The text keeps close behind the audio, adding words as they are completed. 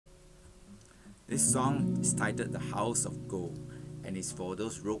This song is titled The House of Gold, and it's for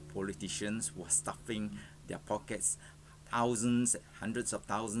those rogue politicians who are stuffing their pockets thousands, hundreds of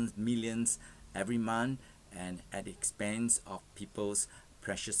thousands, millions every month, and at the expense of people's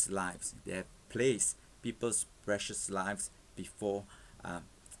precious lives. They have placed people's precious lives before,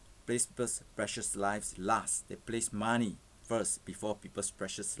 place people's precious lives last. They place money first before people's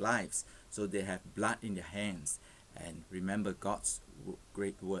precious lives. So they have blood in their hands. And remember God's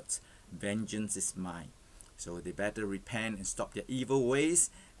great words, vengeance is mine. So they better repent and stop their evil ways.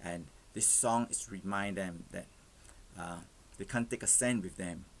 And this song is to remind them that they can't take a stand with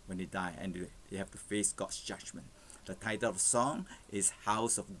them when they die, and they have to face God's judgment. The title of the song is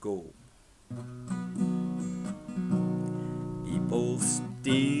House of Gold. People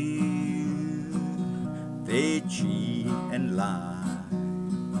steal, they cheat and lie,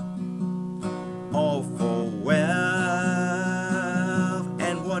 all for wealth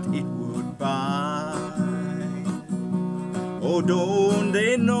and what it would buy. Oh, don't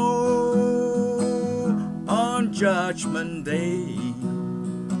they know on Judgment Day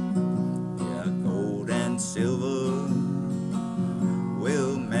their gold and silver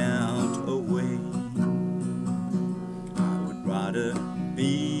will melt away? I would rather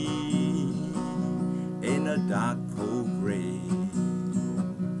be in a dark cold grave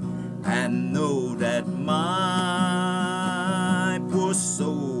and know that my poor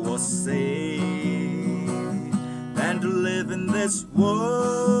soul was saved than to live in this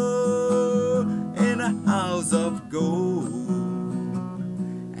world in a house of gold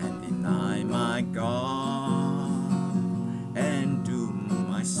and deny my God and doom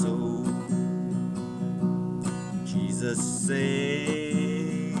my soul. Jesus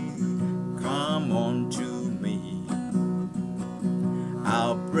say, come on to me,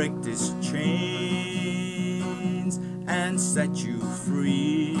 I'll break these chains and set you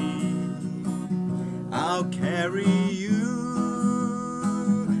free. I'll carry you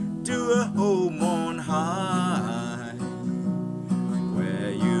to a home on high,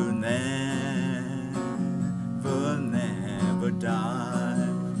 where you never die.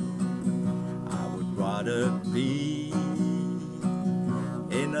 I would rather be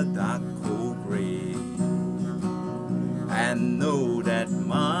in a dark cold grave and know that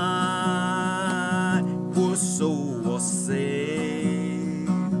my poor soul was saved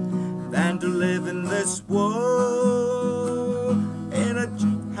than to live in this world in a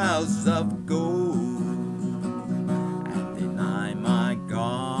house of gold and deny my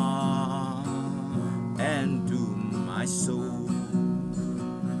God and doom my soul.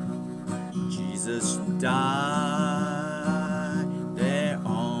 Jesus died there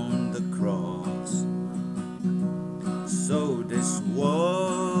on the cross, so this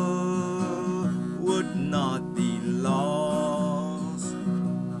world would not be lost.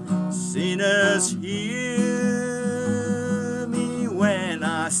 Sinners, hear me when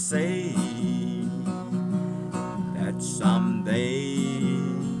I say that someday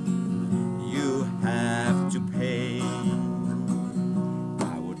you have to pay.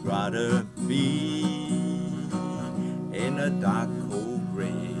 I would rather be in a dark cold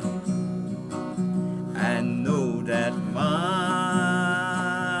grave and know that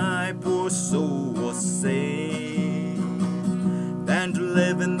my poor soul was saved than to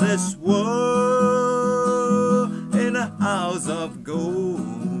live in this world in a house of gold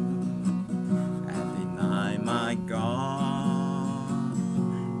and deny my God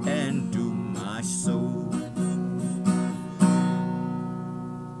and doom my soul.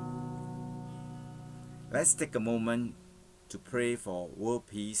 Let's take a moment to pray for world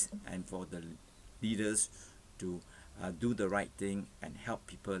peace and for the leaders to do the right thing and help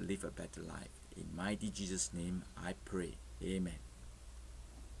people live a better life. In mighty Jesus' name I pray. Amen.